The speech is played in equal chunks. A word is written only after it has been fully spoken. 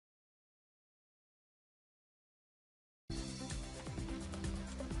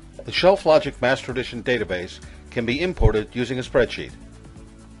The Shelf Logic Master Edition database can be imported using a spreadsheet.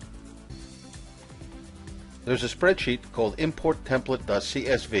 There's a spreadsheet called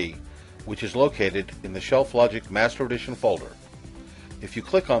importtemplate.csv, which is located in the Shelf Logic Master Edition folder. If you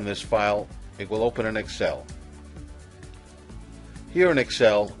click on this file, it will open in Excel. Here in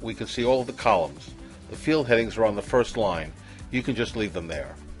Excel, we can see all of the columns. The field headings are on the first line. You can just leave them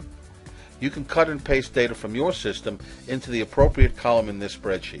there. You can cut and paste data from your system into the appropriate column in this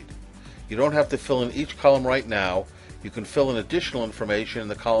spreadsheet. You don't have to fill in each column right now. You can fill in additional information in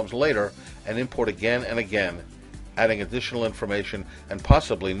the columns later and import again and again, adding additional information and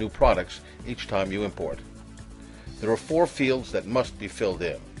possibly new products each time you import. There are 4 fields that must be filled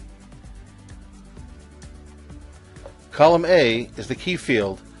in. Column A is the key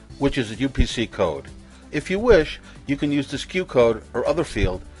field, which is a UPC code. If you wish, you can use the SKU code or other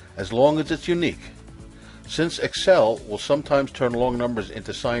field as long as it's unique. Since Excel will sometimes turn long numbers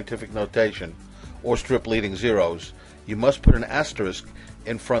into scientific notation or strip leading zeros, you must put an asterisk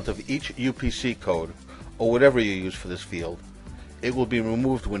in front of each UPC code or whatever you use for this field. It will be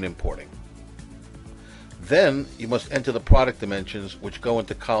removed when importing. Then you must enter the product dimensions, which go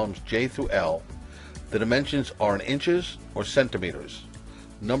into columns J through L. The dimensions are in inches or centimeters.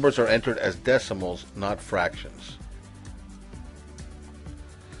 Numbers are entered as decimals, not fractions.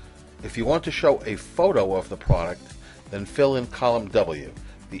 If you want to show a photo of the product, then fill in column W,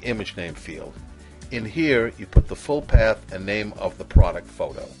 the image name field. In here, you put the full path and name of the product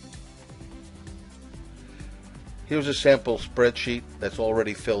photo. Here's a sample spreadsheet that's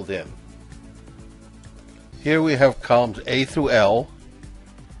already filled in. Here we have columns A through L.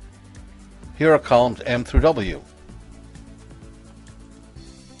 Here are columns M through W.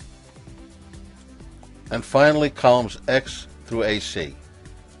 And finally, columns X through AC.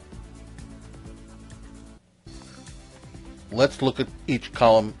 Let's look at each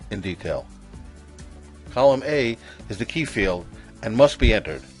column in detail. Column A is the key field and must be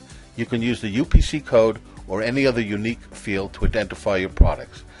entered. You can use the UPC code or any other unique field to identify your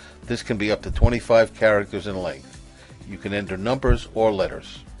products. This can be up to 25 characters in length. You can enter numbers or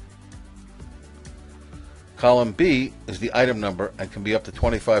letters. Column B is the item number and can be up to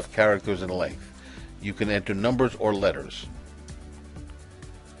 25 characters in length. You can enter numbers or letters.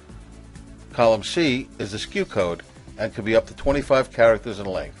 Column C is the SKU code and can be up to 25 characters in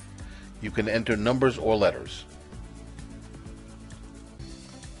length. You can enter numbers or letters.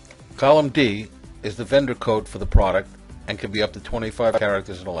 Column D is the vendor code for the product and can be up to 25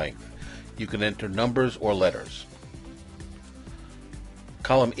 characters in length. You can enter numbers or letters.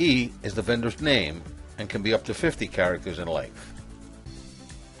 Column E is the vendor's name and can be up to 50 characters in length.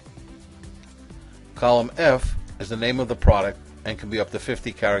 Column F is the name of the product and can be up to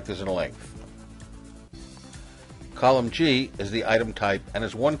 50 characters in length. Column G is the item type and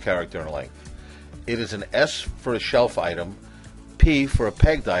is 1 character in length. It is an S for a shelf item, P for a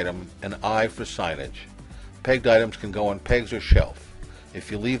pegged item, and I for signage. Pegged items can go on pegs or shelf.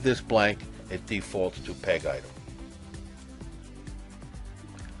 If you leave this blank, it defaults to peg item.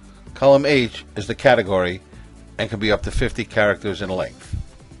 Column H is the category and can be up to 50 characters in length.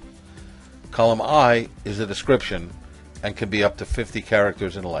 Column I is the description and can be up to 50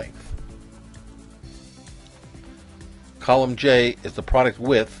 characters in length. Column J is the product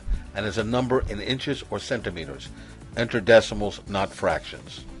width and is a number in inches or centimeters. Enter decimals, not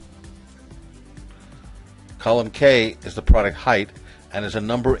fractions. Column K is the product height and is a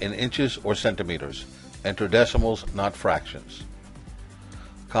number in inches or centimeters. Enter decimals, not fractions.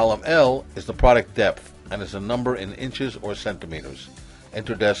 Column L is the product depth and is a number in inches or centimeters.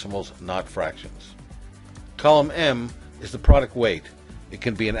 Enter decimals, not fractions. Column M is the product weight. It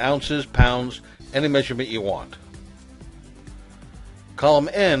can be in ounces, pounds, any measurement you want. Column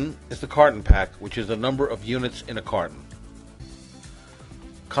N is the carton pack, which is the number of units in a carton.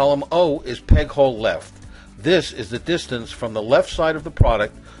 Column O is peg hole left. This is the distance from the left side of the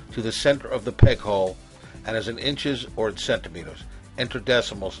product to the center of the peg hole and is in inches or in centimeters. Enter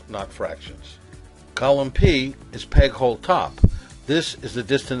decimals, not fractions. Column P is peg hole top. This is the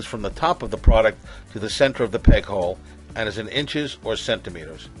distance from the top of the product to the center of the peg hole and is in inches or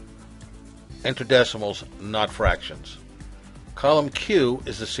centimeters. Enter decimals, not fractions. Column Q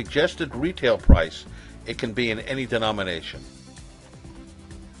is the suggested retail price. It can be in any denomination.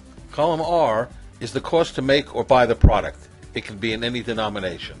 Column R is the cost to make or buy the product. It can be in any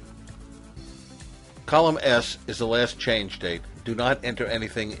denomination. Column S is the last change date. Do not enter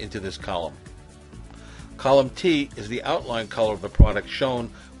anything into this column. Column T is the outline color of the product shown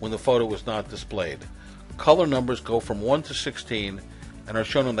when the photo was not displayed. Color numbers go from 1 to 16 and are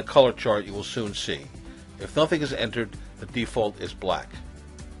shown on the color chart you will soon see. If nothing is entered, the default is black.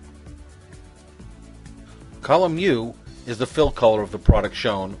 Column U is the fill color of the product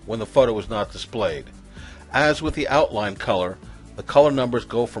shown when the photo is not displayed. As with the outline color, the color numbers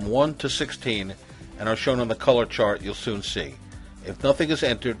go from 1 to 16 and are shown on the color chart you'll soon see. If nothing is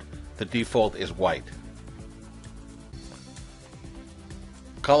entered, the default is white.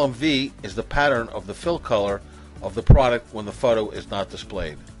 Column V is the pattern of the fill color of the product when the photo is not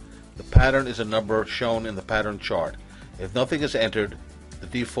displayed. The pattern is a number shown in the pattern chart. If nothing is entered, the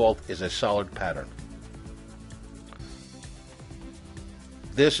default is a solid pattern.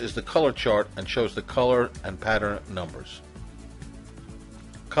 This is the color chart and shows the color and pattern numbers.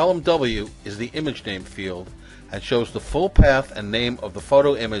 Column W is the image name field and shows the full path and name of the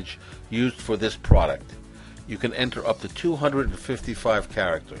photo image used for this product. You can enter up to 255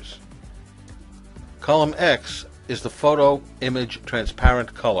 characters. Column X is the photo image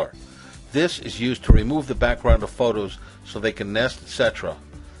transparent color. This is used to remove the background of photos so they can nest, etc.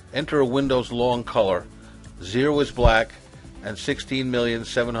 Enter a Windows long color. 0 is black and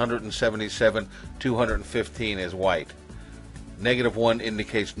 16,777,215 is white. -1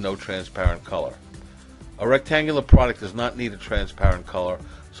 indicates no transparent color. A rectangular product does not need a transparent color,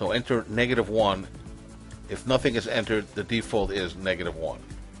 so enter -1. If nothing is entered, the default is -1.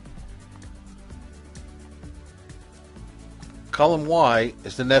 Column Y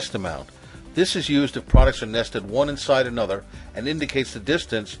is the nest amount. This is used if products are nested one inside another and indicates the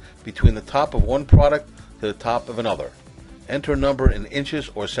distance between the top of one product to the top of another. Enter a number in inches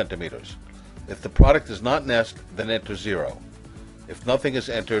or centimeters. If the product does not nest, then enter 0. If nothing is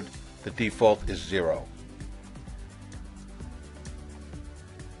entered, the default is 0.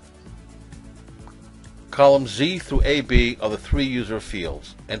 Columns Z through AB are the 3 user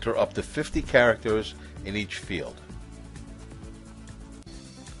fields. Enter up to 50 characters in each field.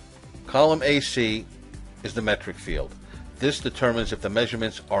 Column AC is the metric field. This determines if the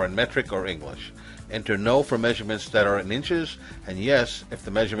measurements are in metric or English. Enter no for measurements that are in inches and yes if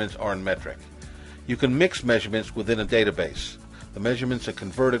the measurements are in metric. You can mix measurements within a database. The measurements are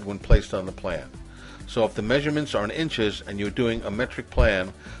converted when placed on the plan. So if the measurements are in inches and you're doing a metric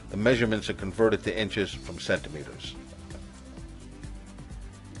plan, the measurements are converted to inches from centimeters.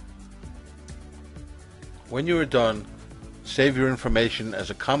 When you are done, save your information as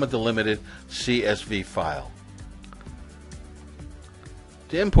a comma-delimited CSV file.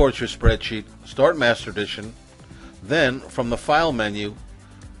 To import your spreadsheet, start Master Edition, then from the File menu,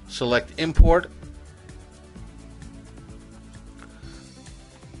 select Import,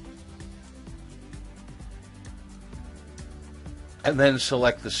 and then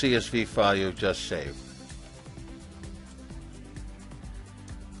select the CSV file you've just saved.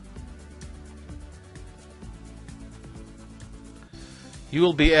 You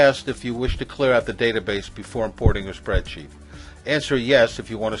will be asked if you wish to clear out the database before importing your spreadsheet. Answer yes if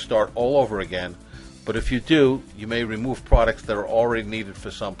you want to start all over again, but if you do, you may remove products that are already needed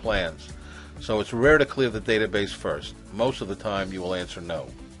for some plans. So it's rare to clear the database first. Most of the time you will answer no.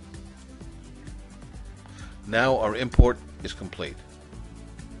 Now our import is complete.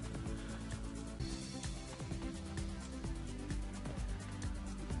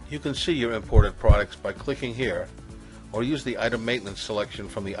 You can see your imported products by clicking here, or use the item maintenance selection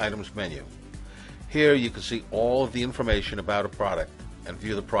from the items menu. Here you can see all of the information about a product and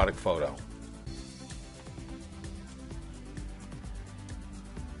view the product photo.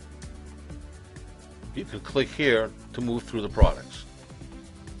 You can click here to move through the products.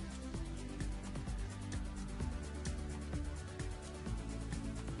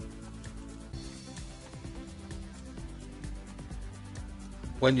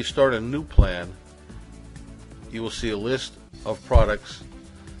 When you start a new plan, you will see a list of products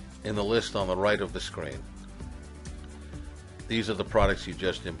in the list on the right of the screen. These are the products you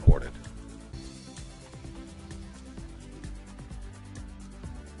just imported.